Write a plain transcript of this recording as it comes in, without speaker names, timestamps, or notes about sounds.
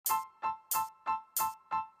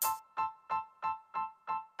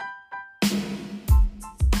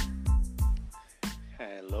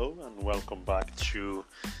welcome back to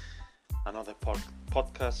another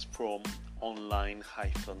podcast from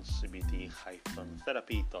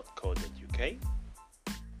online-cbt-therapy.co.uk.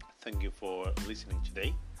 Thank you for listening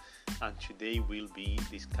today, and today we'll be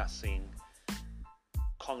discussing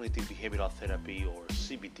cognitive behavioral therapy or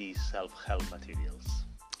CBT self-help materials.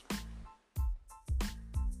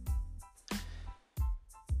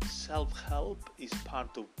 Self-help is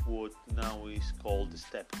part of what now is called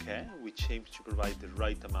step care, which aims to provide the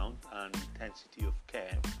right amount and intensity of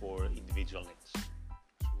care for individual needs.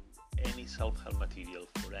 So any self-help material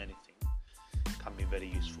for anything can be very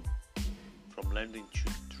useful, from learning to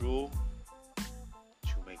draw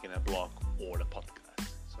to making a blog or a podcast.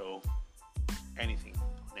 So anything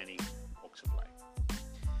on any walks of life.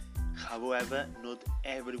 However, not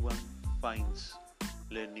everyone finds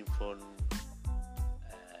learning from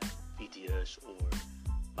videos or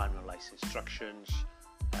manualized instructions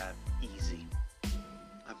easy,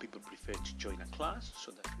 and people prefer to join a class,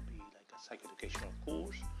 so that could be like a psychoeducational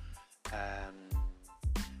course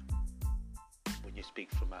when you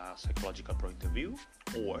speak from a psychological point of view,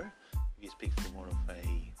 or you speak from more of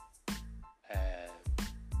a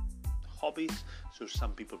hobbies. So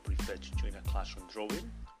some people prefer to join a class on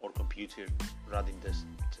drawing or computer rather than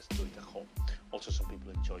just do it at home. Also, some people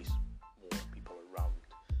enjoy more people around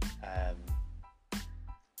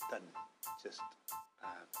than just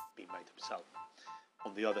being by themselves.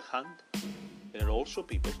 On the other hand, there are also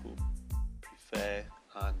people who prefer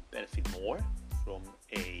and benefit more from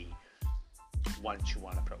a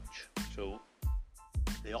one-to-one approach. So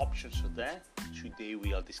the options are there. Today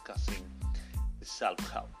we are discussing the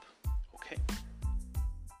self-help. Okay.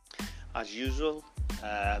 As usual,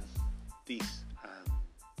 this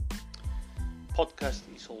podcast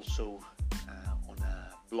is also on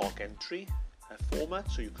a blog entry format,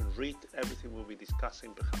 so you can read everything we'll be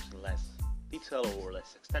discussing, perhaps in less detail or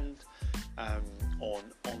less extent,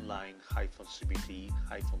 on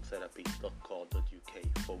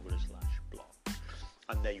online-cbt-therapy.co.uk/blog,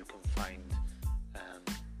 and there you can find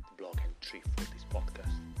the blog entry for this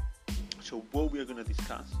podcast. So what we are going to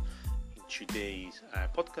discuss in today's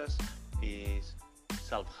podcast is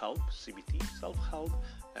self-help, CBT, self-help,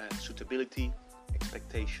 suitability,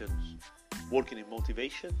 expectations, working in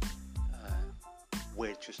motivation,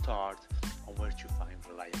 where to start and where to find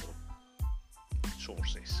reliable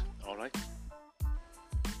sources. All right.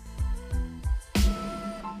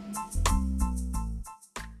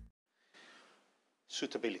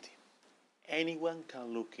 Suitability. Anyone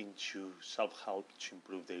can look into self-help to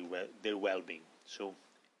improve their well-being. So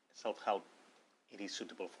self-help, it is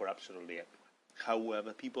suitable for absolutely everyone.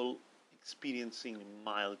 However, people experiencing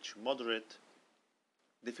mild to moderate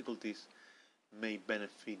difficulties may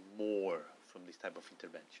benefit more from this type of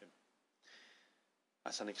intervention.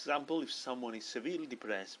 As an example, if someone is severely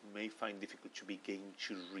depressed, may find difficult to begin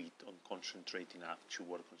to read or concentrate enough to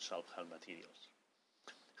work on self-help materials.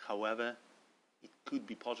 However, it could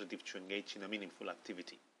be positive to engage in a meaningful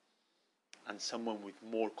activity, and someone with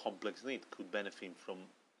more complex needs could benefit from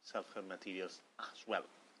self-help materials as well.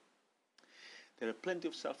 There are plenty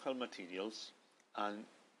of self-help materials, and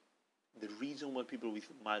the reason why people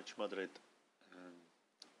with mild to moderate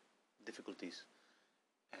difficulties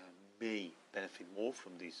may benefit more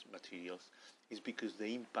from these materials is because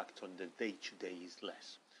the impact on the day-to-day is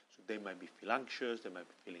less. So they might be feel anxious, they might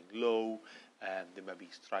be feeling low, they might be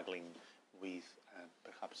struggling with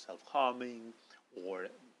perhaps self-harming or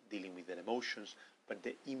dealing with their emotions, but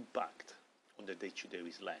the impact on the day-to-day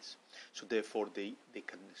is less. So therefore they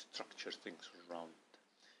can structure things around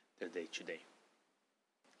their day-to-day.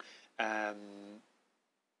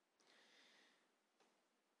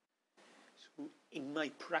 In my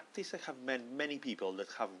practice, I have met many people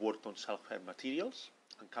that have worked on self-help materials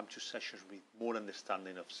and come to sessions with more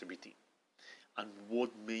understanding of CBT and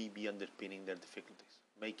what may be underpinning their difficulties,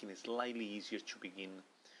 making it slightly easier to begin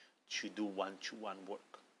to do one-to-one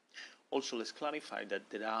work. Also, let's clarify that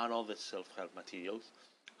there are other self-help materials,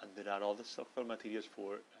 and there are other self-help materials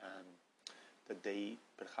for that they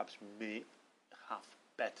perhaps may have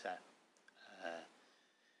better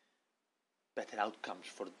outcomes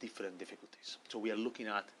for different difficulties. So we are looking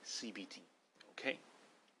at CBT, okay?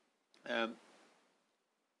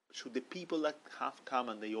 So the people that have come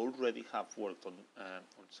and they already have worked on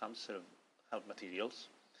some self-help materials,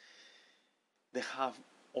 they have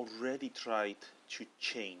already tried to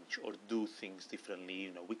change or do things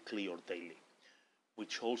differently, weekly or daily,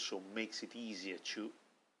 which also makes it easier to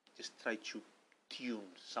just try to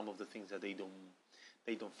tune some of the things that they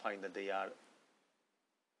don't find that they are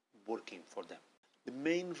working for them. The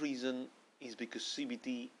main reason is because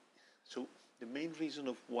CBT, so the main reason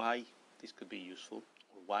of why this could be useful,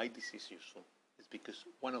 or why this is useful is because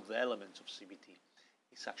one of the elements of CBT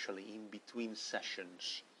is actually in between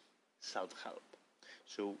sessions self-help.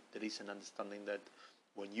 So there is an understanding that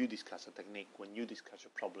when you discuss a technique, when you discuss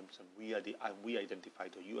your problems, and we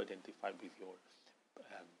identified or you identified with your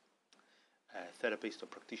therapist or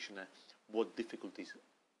practitioner what difficulties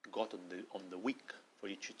got on the week for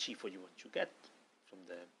you to achieve what you want to get from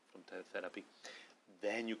the therapy,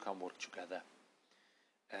 then you can work together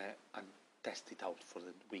and test it out for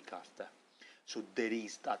the week after. So there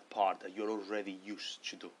is that part that you're already used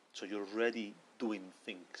to do. So you're already doing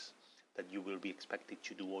things that you will be expected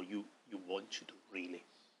to do or you want to do, really.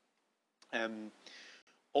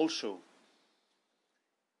 Also,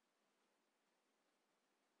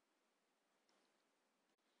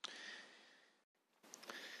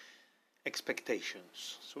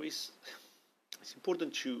 expectations. So it's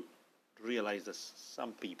important to realize that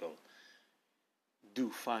some people do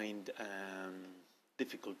find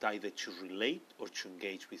difficult either to relate or to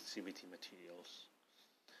engage with CBT materials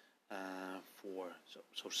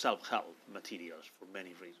so self-help materials for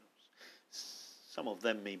many reasons. Some of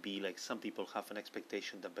them may be like some people have an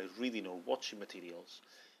expectation that by reading or watching materials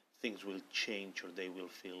things will change or they will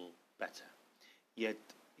feel better. Yet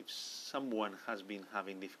if someone has been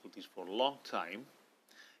having difficulties for a long time,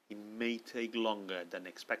 it may take longer than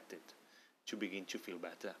expected to begin to feel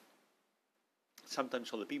better.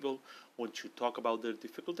 Sometimes other people want to talk about their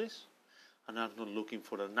difficulties and are not looking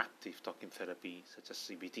for an active talking therapy such as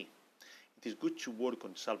CBT. It is good to work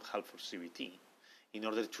on self-help for CBT in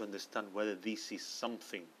order to understand whether this is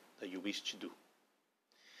something that you wish to do.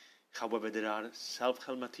 However, there are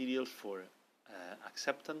self-help materials for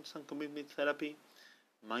acceptance and commitment therapy,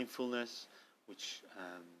 mindfulness, which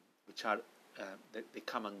are they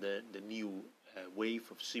come under the new wave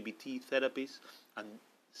of CBT therapies, and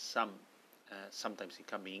sometimes it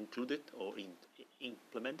can be included or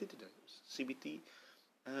implemented in CBT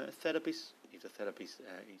therapies if the therapist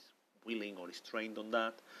is willing or is trained on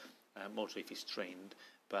that. Mostly if he's trained,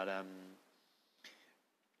 but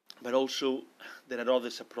also there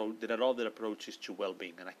are other approaches to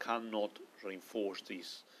well-being, and I cannot reinforce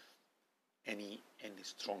this any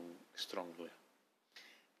strongly.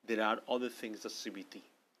 There are other things that CBT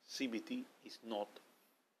is not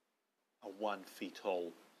a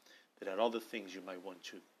one-fit-all. There are other things you might want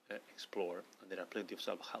to explore, and there are plenty of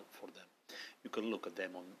self-help for them. You can look at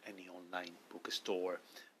them on any online bookstore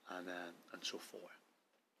and so forth.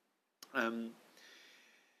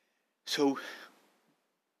 So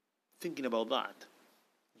thinking about that,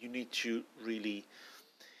 you need to really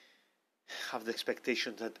have the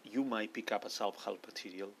expectation that you might pick up a self-help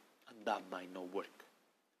material and that might not work,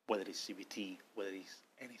 whether it's CBT, whether it's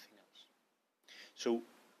anything else. So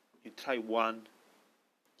you try one,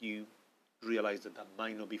 you realize that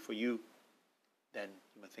might not be for you, then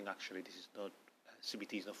you might think, actually, this is not,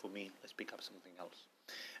 CBT is not for me, let's pick up something else.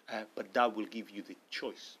 But that will give you the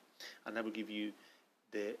choice. And that will give you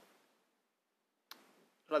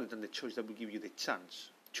rather than the choice, that will give you the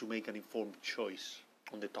chance to make an informed choice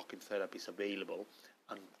on the talking therapies available,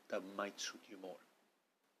 and that might suit you more.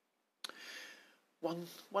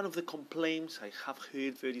 One of the complaints I have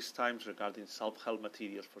heard various times regarding self-help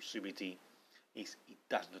materials for CBT is it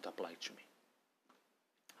does not apply to me.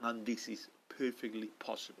 And this is perfectly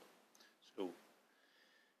possible. So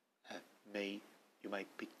you might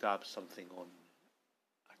pick up something on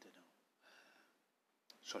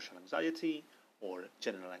social anxiety or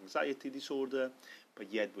general anxiety disorder,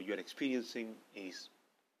 but yet what you're experiencing is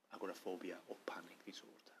agoraphobia or panic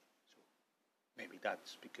disorder. So maybe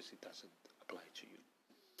that's because it doesn't apply to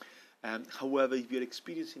you. However, if you're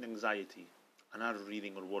experiencing anxiety and are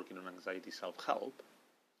reading or working on anxiety self-help,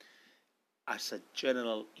 as a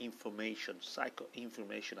general information,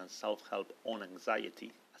 psycho-information and self-help on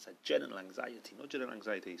anxiety, as a general anxiety, not general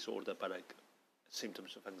anxiety disorder, but like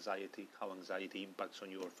symptoms of anxiety, how anxiety impacts on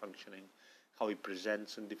your functioning, how it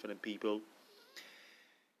presents in different people.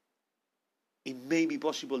 It may be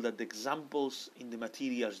possible that the examples in the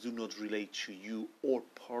materials do not relate to you or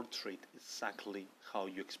portray exactly how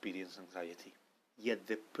you experience anxiety. Yet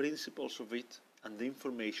the principles of it and the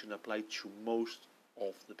information apply to most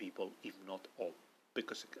of the people, if not all,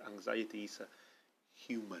 because anxiety is a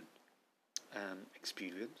human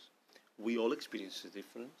experience. We all experience it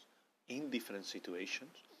in different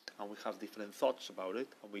situations, and we have different thoughts about it,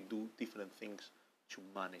 and we do different things to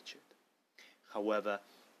manage it. However,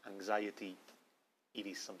 anxiety, it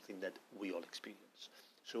is something that we all experience.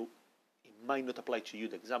 So it might not apply to you,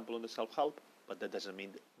 the example on the self-help, but that doesn't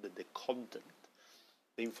mean that the content,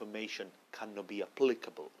 the information cannot be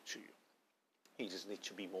applicable to you. You just need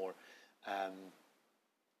to be more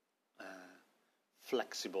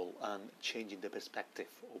flexible and changing the perspective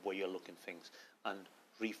of where you're looking things and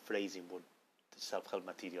rephrasing what the self-help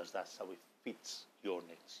materials, that's how it fits your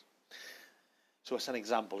needs. So as an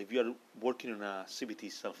example, if you're working on a CBT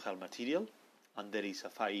self-help material and there is a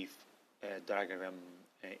 5 diagram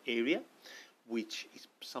area, which is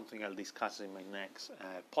something I'll discuss in my next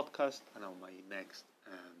podcast and on my next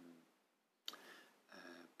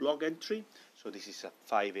blog entry. So this is a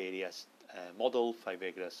 5 areas model, 5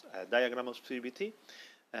 areas diagram of CBT,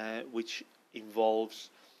 which involves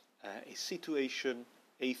a situation,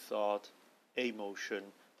 a thought, a emotion,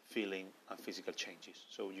 feeling, and physical changes.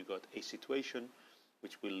 So you got a situation,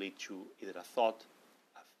 which will lead to either a thought,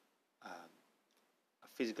 a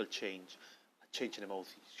physical change, a change in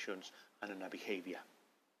emotions, and in a behavior.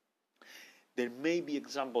 There may be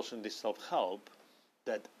examples in this self-help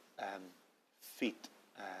that fit.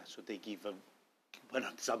 So they give one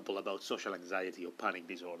example about social anxiety or panic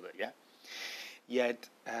disorder. Yet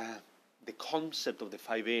the concept of the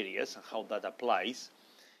 5 areas and how that applies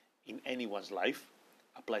in anyone's life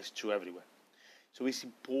applies to everyone. So it's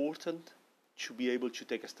important to be able to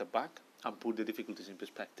take a step back and put the difficulties in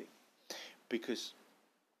perspective, because,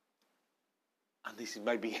 and this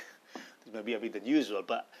might be a bit unusual,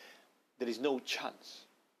 but there is no chance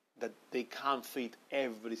that they can't fit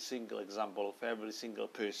every single example of every single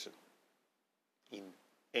person in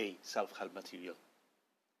a self-help material.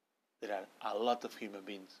 There are a lot of human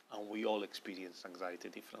beings and we all experience anxiety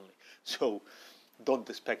differently. So don't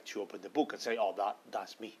expect to open the book and say, oh,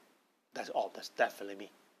 that's me. That's definitely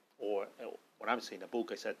me. Or when I'm saying a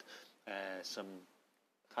book, I said some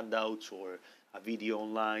handouts or a video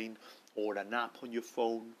online or an app on your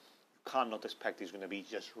phone. You cannot expect it's going to be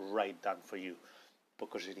just right done for you,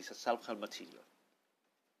 because it is a self-help material.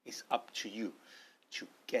 It's up to you to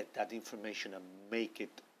get that information and make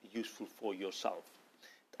it useful for yourself.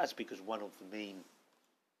 That's because one of the main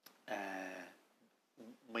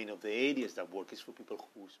of the areas that work is for people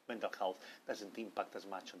whose mental health doesn't impact as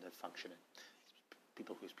much on their functioning.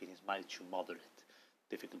 People who experience mild to moderate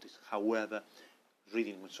difficulties. However,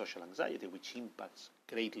 reading with social anxiety, which impacts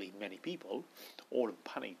greatly many people, or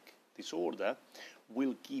panic disorder,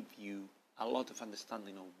 will give you a lot of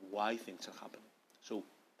understanding of why things are happening. So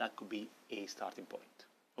that could be a starting point.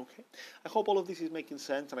 Okay, I hope all of this is making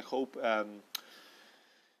sense, and I hope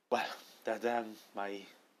that my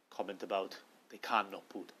comment about they cannot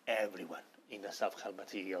put everyone in the self-help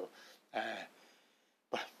material,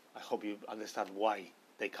 but I hope you understand why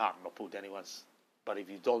they cannot put anyone's. But if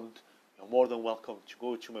you don't, you're more than welcome to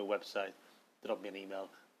go to my website, drop me an email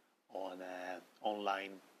on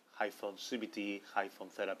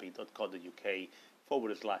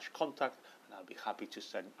online-cbt-therapy.co.uk/contact, and I'll be happy to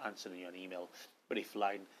answer you an email, brief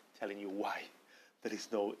line telling you why there is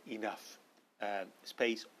no enough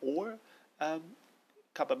space or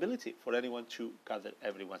capability for anyone to gather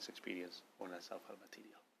everyone's experience on a self-help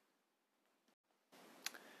material.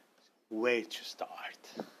 Where to start?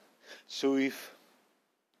 So if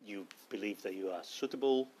you believe that you are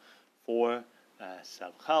suitable for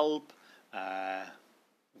self-help,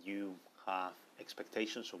 you have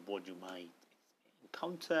expectations of what you might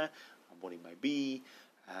encounter and what it might be,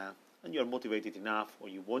 and you're motivated enough, or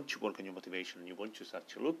you want to work on your motivation and you want to start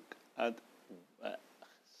to look at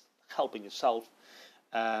helping yourself,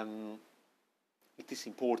 it is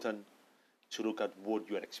important to look at what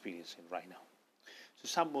you are experiencing right now. So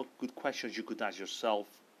some more good questions you could ask yourself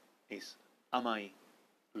is, am I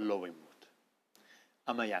low in mood?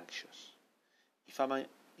 Am I anxious? If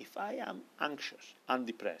I am anxious and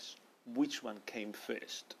depressed, which one came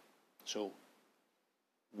first? So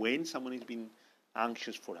when someone has been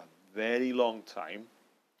anxious for a very long time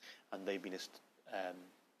and they've been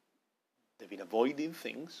avoiding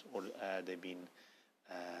things, or they've been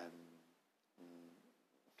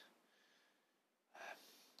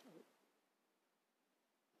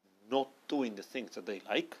not doing the things that they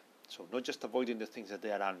like, so not just avoiding the things that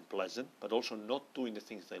they are unpleasant, but also not doing the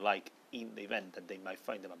things they like in the event that they might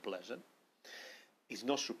find them unpleasant, it's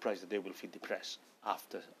no surprise that they will feel depressed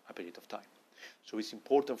after a period of time. So it's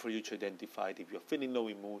important for you to identify, if you're feeling low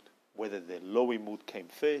in mood, whether the low in mood came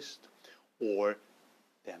first or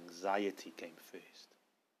the anxiety came first,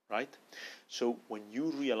 right? So when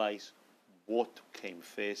you realize what came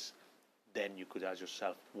first, then you could ask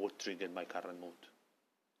yourself, what triggered my current mood?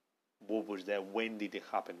 What was there? When did it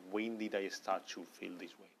happen? When did I start to feel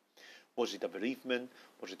this way? Was it a bereavement?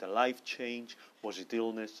 Was it a life change? Was it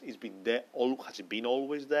illness? It's been there. Has it been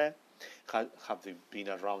always there? Have they been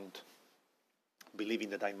around believing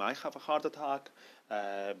that I might have a heart attack?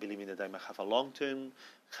 Believing that I might have a long-term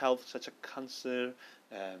health, such as cancer?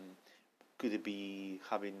 Could it be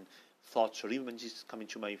having thoughts or images come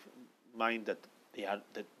into my mind that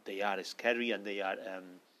they are scary and they are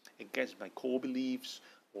against my core beliefs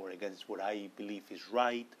or against what I believe is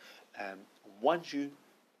right. Once you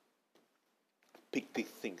pick these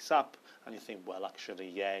things up and you think, well, actually,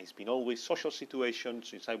 yeah, it's been always social situations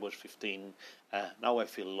since I was 15. Now I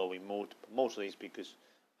feel low in mood. But mostly it's because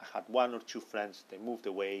I had one or two friends, they moved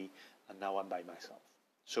away, and now I'm by myself.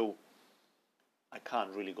 So I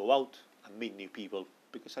can't really go out and meet new people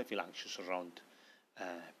because I feel anxious around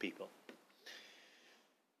people.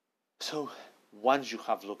 So once you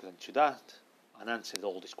have looked into that and answered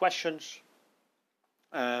all these questions,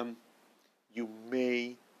 you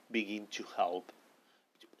may begin to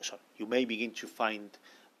find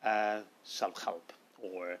self-help,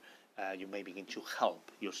 or you may begin to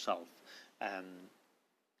help yourself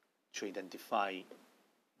to identify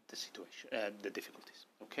the situation, the difficulties.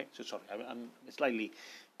 Okay, so sorry, I'm slightly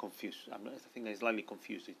confused. I think I'm slightly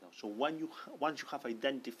confused now. So once you have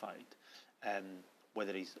identified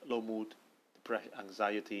whether it's low mood, depression,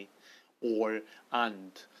 anxiety,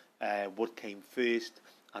 and what came first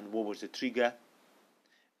and what was the trigger,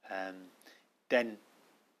 then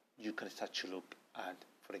you can start to look at,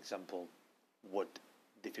 for example, what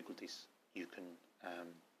difficulties you can,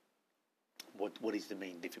 what is the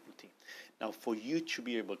main difficulty. Now, for you to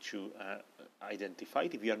be able to identify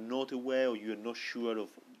it, if you are not aware or you are not sure of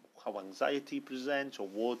how anxiety presents or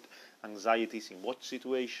what anxiety is in what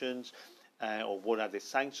situations, or what are the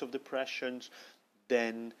signs of depressions,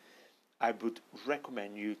 then I would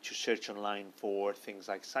recommend you to search online for things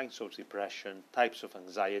like signs of depression, types of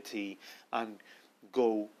anxiety, and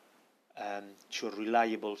go to a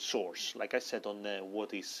reliable source. Like I said on the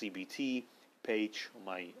What is CBT page on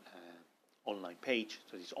my online page,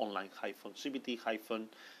 so it's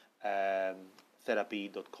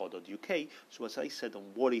online-cbt-therapy.co.uk. So as I said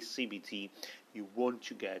on What is CBT, you want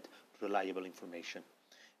to get reliable information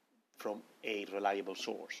from a reliable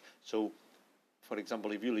source. So, for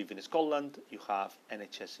example, if you live in Scotland, you have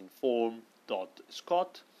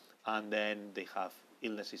nhsinform.scot, and then they have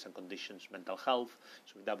illnesses and conditions, mental health.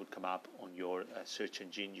 So if that would come up on your search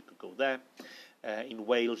engine, you could go there. In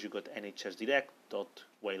Wales, you got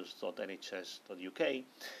nhsdirect.wales.nhs.uk,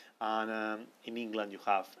 and in England, you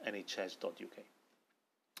have nhs.uk.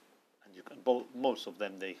 And you can most of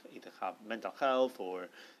them, they either have mental health or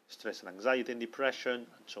stress and anxiety and depression,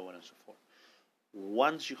 and so on and so forth.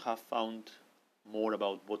 Once you have found more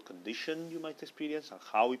about what condition you might experience and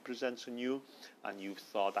how it presents on you, and you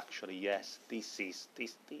thought, actually, yes, this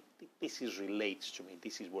relates to me,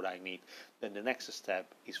 this is what I need, then the next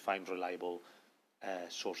step is find reliable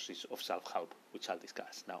sources of self-help, which I'll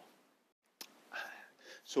discuss now.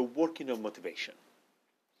 So, working on motivation.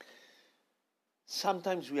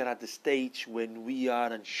 Sometimes we are at the stage when we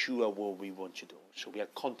are unsure what we want to do, so we are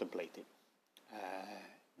contemplating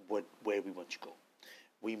where we want to go.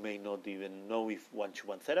 We may not even know if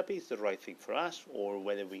one-to-one therapy is the right thing for us, or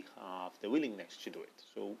whether we have the willingness to do it.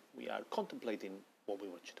 So we are contemplating what we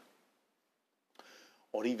want to do,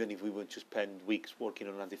 or even if we want to spend weeks working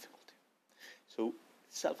on a difficulty. So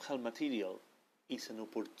self-help material is an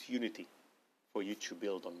opportunity for you to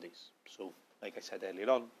build on this. So, like I said earlier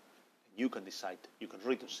on, you can decide. You can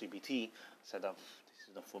read on CBT, say that this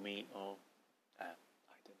is not for me, or I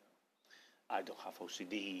don't know, I don't have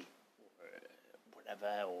OCD,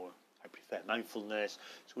 or I prefer mindfulness.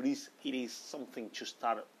 So it is something to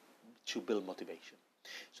start to build motivation.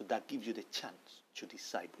 So that gives you the chance to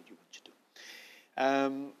decide what you want to do.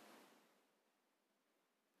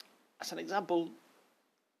 As an example,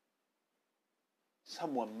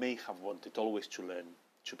 someone may have wanted always to learn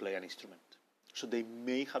to play an instrument. So they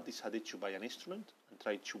may have decided to buy an instrument and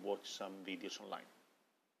try to watch some videos online.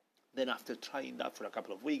 Then after trying that for a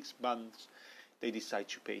couple of weeks, months, they decide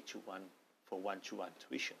to pay for one-to-one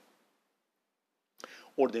tuition.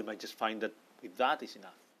 Or they might just find that with that is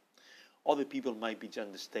enough. Other people might be just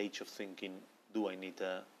in the stage of thinking, do I need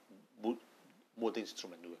what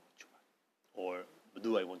instrument do I want to buy? Or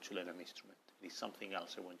do I want to learn an instrument? It is something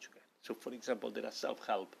else I want to get. So for example, there are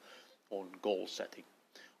self-help on goal setting,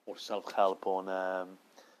 or self-help on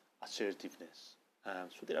assertiveness.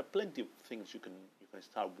 So there are plenty of things you can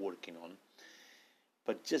start working on.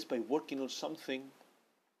 But just by working on something,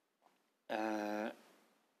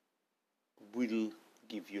 will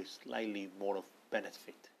give you slightly more of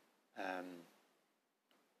benefit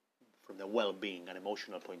from the well-being and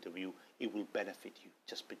emotional point of view. It will benefit you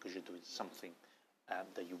just because you're doing something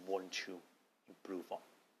that you want to improve on.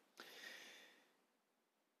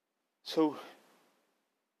 So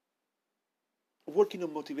working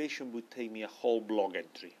on motivation would take me a whole blog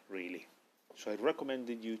entry, really, So I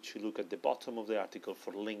recommended you to look at the bottom of the article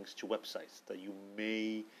for links to websites that you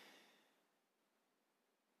may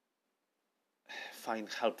find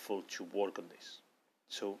helpful to work on this.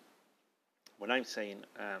 So when I'm saying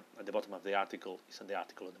at the bottom of the article, it's on the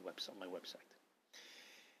article on my website.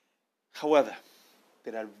 However,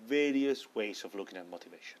 there are various ways of looking at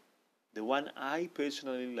motivation. The one I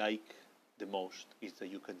personally like the most is that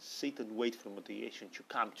you can sit and wait for motivation to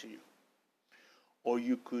come to you. Or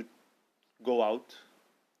you could go out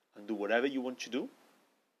and do whatever you want to do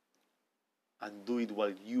and do it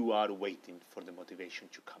while you are waiting for the motivation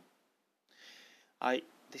to come.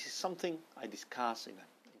 This is something I discuss in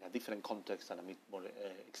a different context and a bit more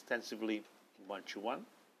extensively in one-to-one.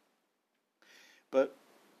 But,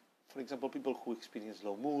 for example, people who experience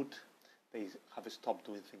low mood, they have stopped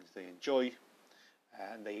doing things they enjoy,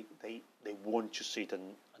 and they want to sit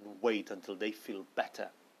and wait until they feel better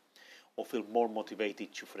or feel more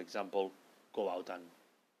motivated to, for example, go out and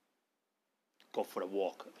go for a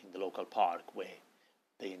walk in the local park where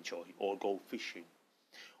they enjoy, or go fishing,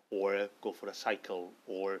 or go for a cycle,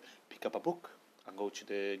 or pick up a book and go to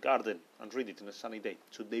the garden and read it on a sunny day.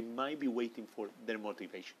 So they might be waiting for their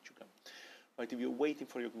motivation to come. But if you're waiting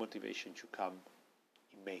for your motivation to come,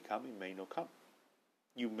 it may come, it may not come.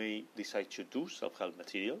 You may decide to do self-help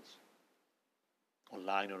materials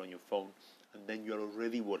online or on your phone, and then you're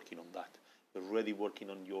already working on that. You're already working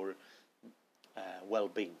on your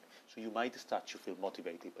well-being. So you might start to feel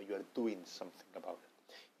motivated, but you are doing something about it.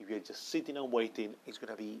 If you're just sitting and waiting, it's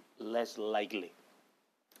going to be less likely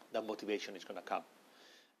that motivation is going to come.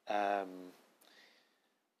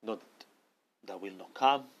 Not that will not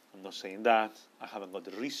come. I'm not saying that. I haven't got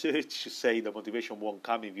the research to say that motivation won't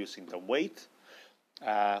come if you sit and wait.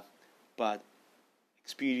 But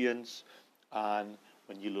experience, and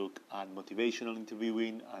when you look at motivational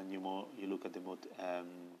interviewing and you look at the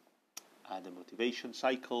motivation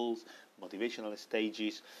cycles, motivational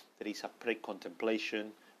stages, there is a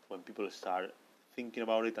pre-contemplation when people start thinking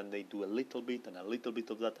about it, and they do a little bit and a little bit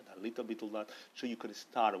of that and a little bit of that, so you can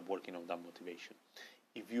start working on that motivation.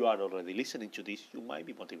 If you are already listening to this, you might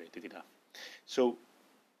be motivated enough. So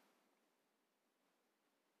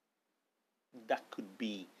that could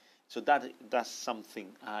be, that's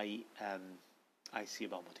something I see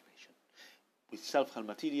about motivation. With self-help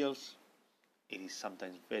materials, it is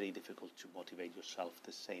sometimes very difficult to motivate yourself,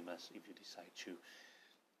 the same as if you decide to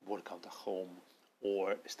work out at home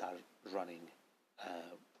or start running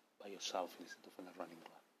by yourself instead of in a running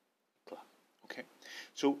club. Okay,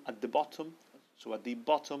 so at the bottom of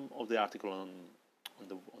the article on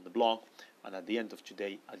the blog, and at the end of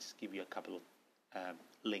today, I'll just give you a couple of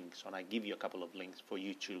links, and I give you a couple of links for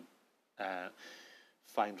you to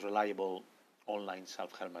find reliable online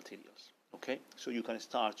self-help materials. Okay, so you can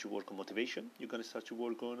start to work on motivation. You can start to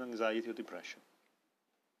work on anxiety or depression.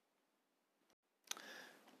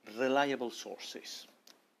 Reliable sources.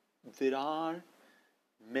 There are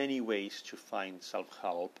many ways to find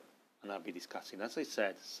self-help, and I'll be discussing, as I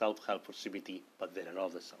said, self-help for CBT, but there are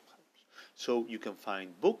other self-helps. So you can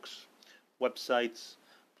find books, websites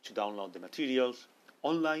to download the materials,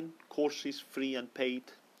 online courses, free and paid,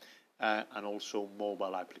 and also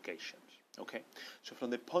mobile applications. Okay, so from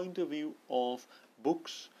the point of view of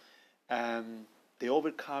books, the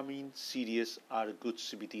Overcoming series are good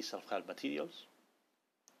CBT self-help materials.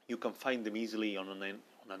 You can find them easily on an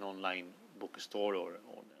online bookstore or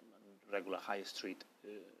on a regular high street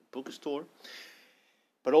bookstore.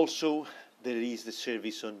 But also there is the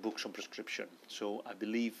service on books on prescription. So I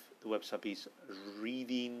believe the website is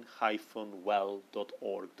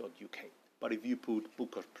reading-well.org.uk. But if you put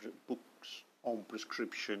books on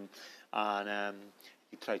prescription and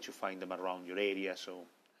you try to find them around your area, so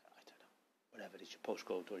I don't know, whatever is your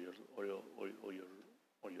postcode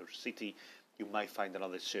or your city, you might find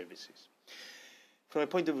another services. From a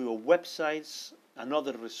point of view of websites,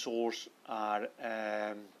 another resource are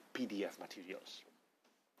PDF materials.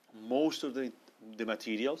 Most of the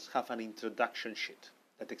materials have an introduction sheet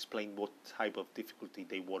that explain what type of difficulty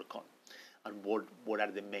they work on and what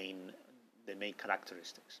are the main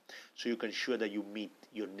characteristics. So you can ensure that you meet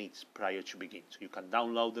your needs prior to begin. So you can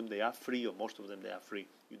download them, they are free, or most of them they are free.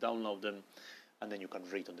 You download them and then you can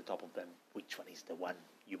read on the top of them which one is the one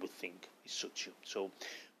you would think suits you. So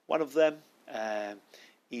one of them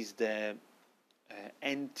is the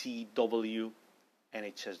NTW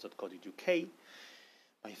NHS.co.uk.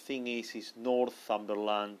 My thing is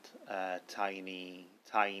Northumberland Tyne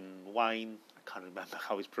Wine. I can't remember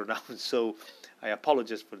how it's pronounced, so I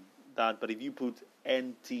apologize for that. But if you put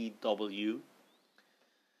NTW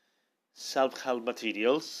self-help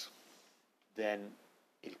materials, then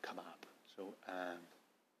it'll come up. So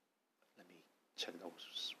let me check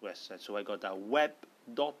those websites. So I got a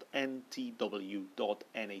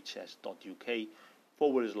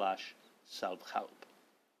web.ntw.nhs.uk/self-help.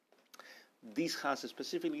 This has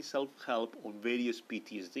specifically self-help on various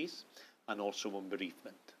PTSDs and also on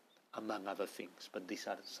bereavement, among other things. But these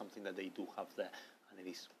are something that they do have there, and it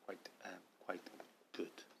is quite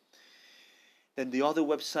good. Then the other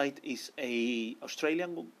website is a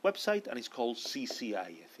Australian website, and it's called CCI.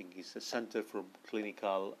 I think it's the Centre for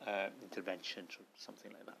Clinical Interventions or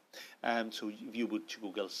something like that. So if you would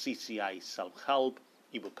Google CCI self-help,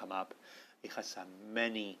 it will come up. It has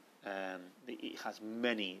many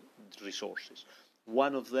resources.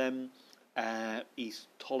 One of them is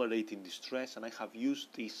tolerating distress, and I have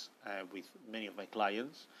used this with many of my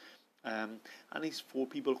clients. And it's for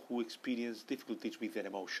people who experience difficulties with their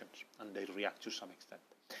emotions and they react to some extent.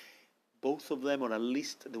 Both of them, or at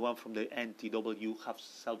least the one from the NTW, have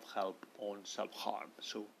self-help on self-harm.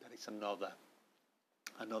 So that is another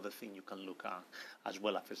thing you can look at, as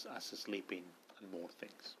well as sleeping and more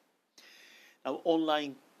things. Now,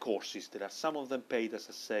 online courses, there are some of them paid, as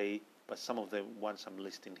I say, but some of the ones I'm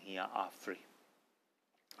listing here are free.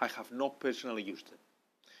 I have not personally used them,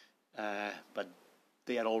 but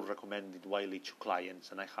they are all recommended widely to clients,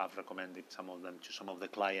 and I have recommended some of them to some of the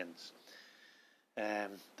clients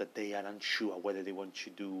that they are unsure whether they want to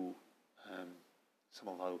do some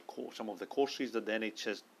of the courses that the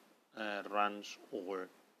NHS runs, or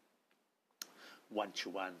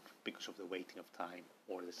one-to-one because of the waiting of time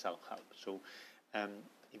or the self-help. So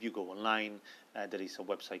if you go online, there is a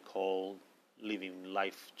website called Living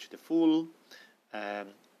Life to the Full.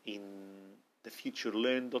 In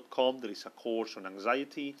thefuturelearn.com, there is a course on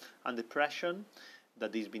anxiety and depression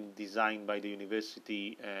that has been designed by the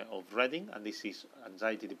University of Reading, and this is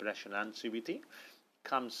anxiety, depression, and CBT. It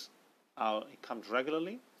comes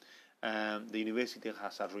regularly. The university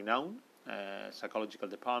has a renowned psychological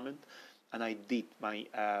department, and I did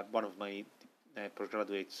one of my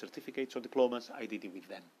postgraduate certificates or diplomas. I did it with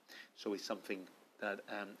them, so it's something that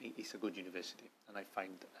is a good university, and I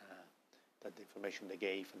find that the information they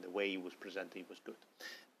gave and the way it was presented was good.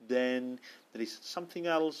 Then there is something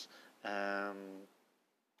else. I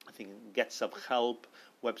think Get Self-Help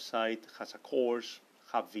website has a course,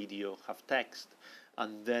 have video, have text,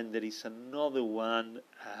 and then there is another one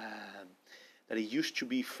that it used to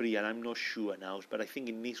be free, and I'm not sure now, but I think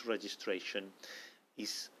it needs registration.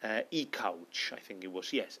 Is eCouch. I think it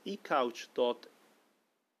was, yes,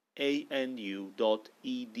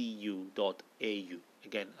 eCouch.anu.edu.au.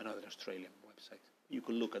 Again, another Australian website. You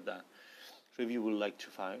can look at that. So if you would like to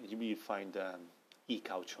find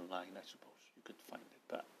eCouch online, I suppose you could find it.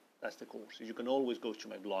 But that's the course. You can always go to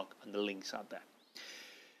my blog, and the links are there.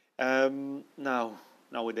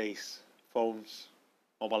 Nowadays, phones,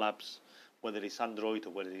 mobile apps, whether it's Android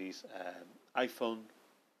or whether it's iPhone,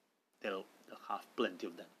 they'll have plenty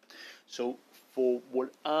of them. So for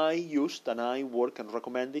what I used and I work and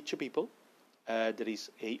recommend it to people, there is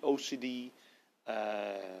a OCD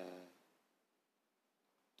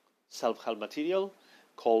self-help material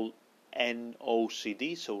called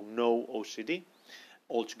NOCD, so No OCD.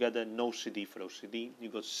 Altogether, No CD for OCD. You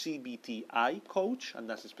got CBTI Coach, and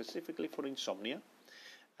that's specifically for insomnia.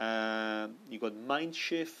 You got Mind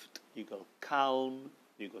Shift, you got Calm,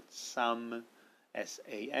 you got SAM,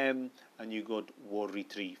 SAM, and you got Worry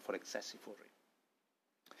Tree for excessive worry.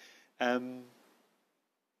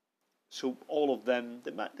 So all of them,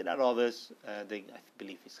 there are others. I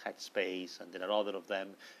believe it's Headspace, and there are other of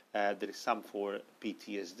them. There is some for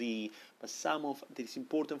PTSD, but it is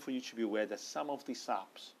important for you to be aware that some of these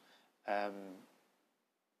apps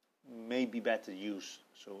may be better used.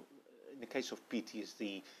 So in the case of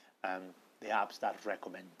PTSD, the apps that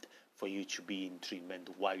recommend for you to be in treatment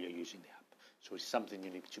while you're using the app. So it's something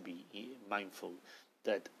you need to be mindful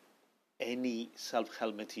that any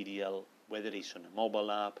self-help material, whether it's on a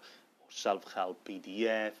mobile app, or self-help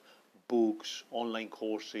PDF, books, online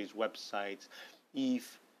courses, websites, it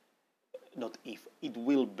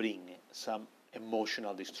will bring some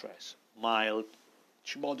emotional distress, mild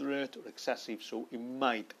to moderate or excessive. So it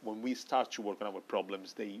might, when we start to work on our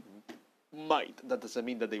problems, they might. That doesn't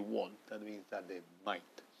mean that they won't. That means that they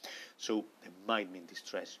might. So they might mean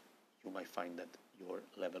distress. You might find that your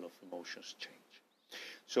level of emotions change.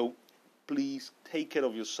 So please take care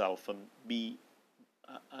of yourself and be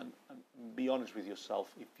honest with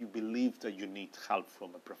yourself. If you believe that you need help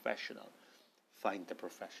from a professional, find a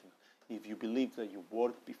professional. If you believe that you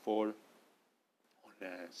worked before on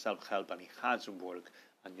self-help and it hasn't worked,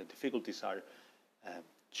 and your difficulties are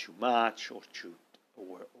too much or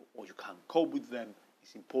you can't cope with them,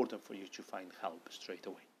 it's important for you to find help straight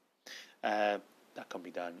away. that can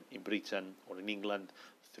be done in Britain or in England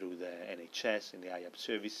through the NHS in the IAP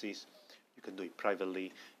services. You can do it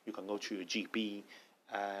privately. You can go to your GP.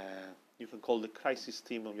 You can call the crisis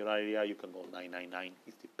team of your area. You can call 999.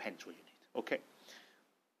 It depends what you need. Okay.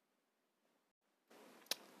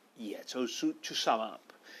 Yeah. So to sum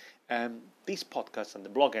up, this podcast and the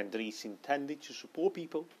blog entry is intended to support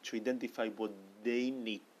people to identify what they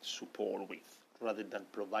need support with, rather than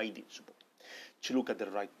providing support. To look at the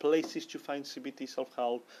right places to find CBT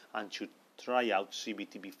self-help, and to try out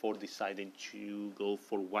CBT before deciding to go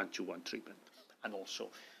for one-to-one treatment, and also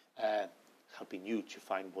helping you to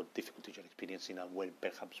find what difficulties you're experiencing and where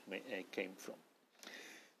perhaps came from.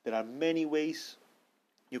 There are many ways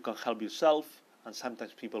you can help yourself, and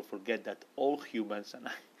sometimes people forget that all humans, and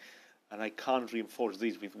I can't reinforce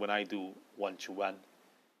this with when I do one-to-one,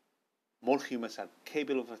 more humans are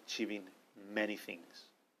capable of achieving many things,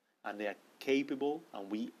 and they are capable,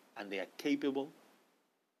 and they are capable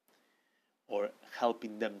or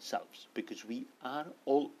helping themselves, because we are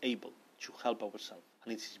all able to help ourselves,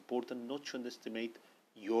 and it's important not to underestimate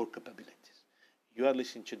your capabilities. You are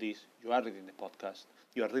listening to this, you are reading the podcast,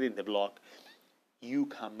 you are reading the blog, you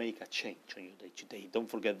can make a change on your day-to-day. Don't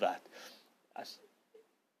forget that. As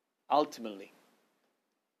ultimately,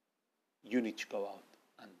 you need to go out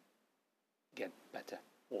and get better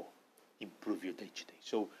or improve your day-to-day.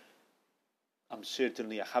 So I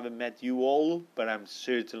haven't met you all, but I'm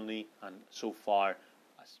certainly, and so far,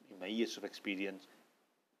 as in my years of experience,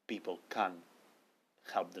 people can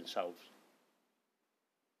help themselves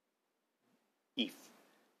if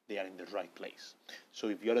they are in the right place. So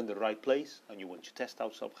if you're in the right place and you want to test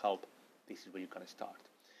out self-help, this is where you can start.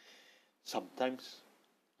 Sometimes,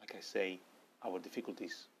 like I say, our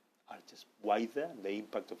difficulties are just wider, and the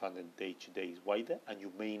impact of our day-to-day is wider, and you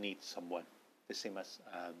may need someone, the same as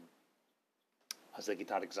the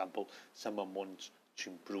guitar example, someone wants to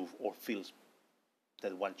improve or feels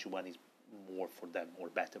that one-to-one is more for them or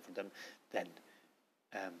better for them, then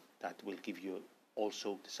that will give you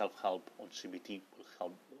also the self-help on CBT,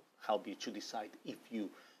 will help you to decide if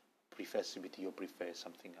you prefer CBT or prefer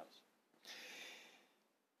something else.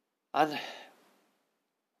 And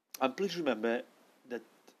please remember that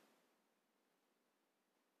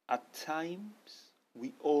at times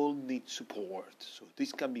we all need support. So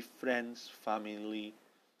this can be friends, family,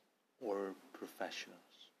 or professionals.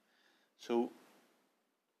 So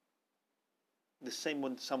the same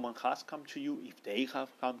when someone has come to you, if they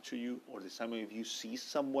have come to you, or the same if you see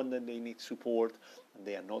someone that they need support and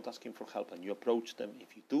they are not asking for help and you approach them,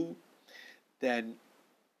 if you do, then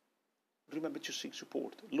remember to seek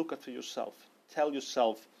support. Look after yourself. Tell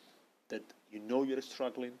yourself that you know you're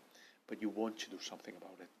struggling, but you want to do something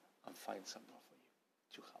about it, and find someone for you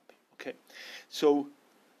to help you. Okay? So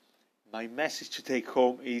my message to take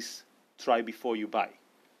home is try before you buy.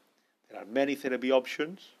 There are many therapy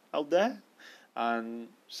options out there, and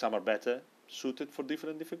some are better suited for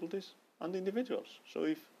different difficulties and individuals. So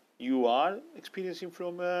if you are experiencing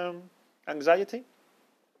from anxiety,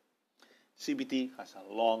 CBT has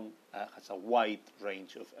a wide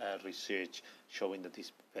range of research showing that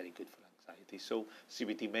it's very good for anxiety. So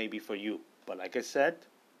CBT may be for you, but like I said,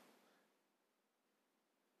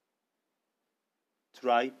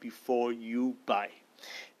 try before you buy.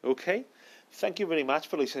 Okay? Thank you very much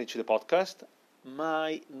for listening to the podcast.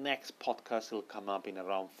 My next podcast will come up in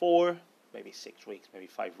around 4, maybe 6 weeks, maybe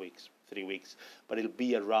 5 weeks, 3 weeks, but it'll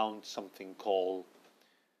be around something called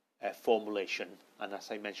formulation. And as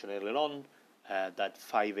I mentioned earlier on, that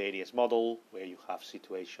 5 areas model where you have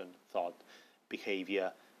situation, thought,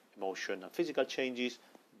 behavior, emotion, and physical changes,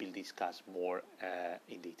 we'll discuss more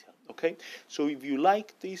in detail. Okay? So if you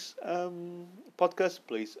like this podcast,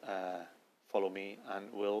 please follow me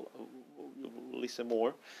and we'll listen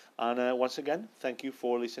more. And once again, thank you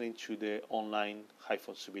for listening to the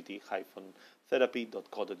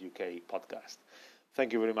online-cbt-therapy.co.uk podcast.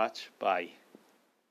 Thank you very much. Bye.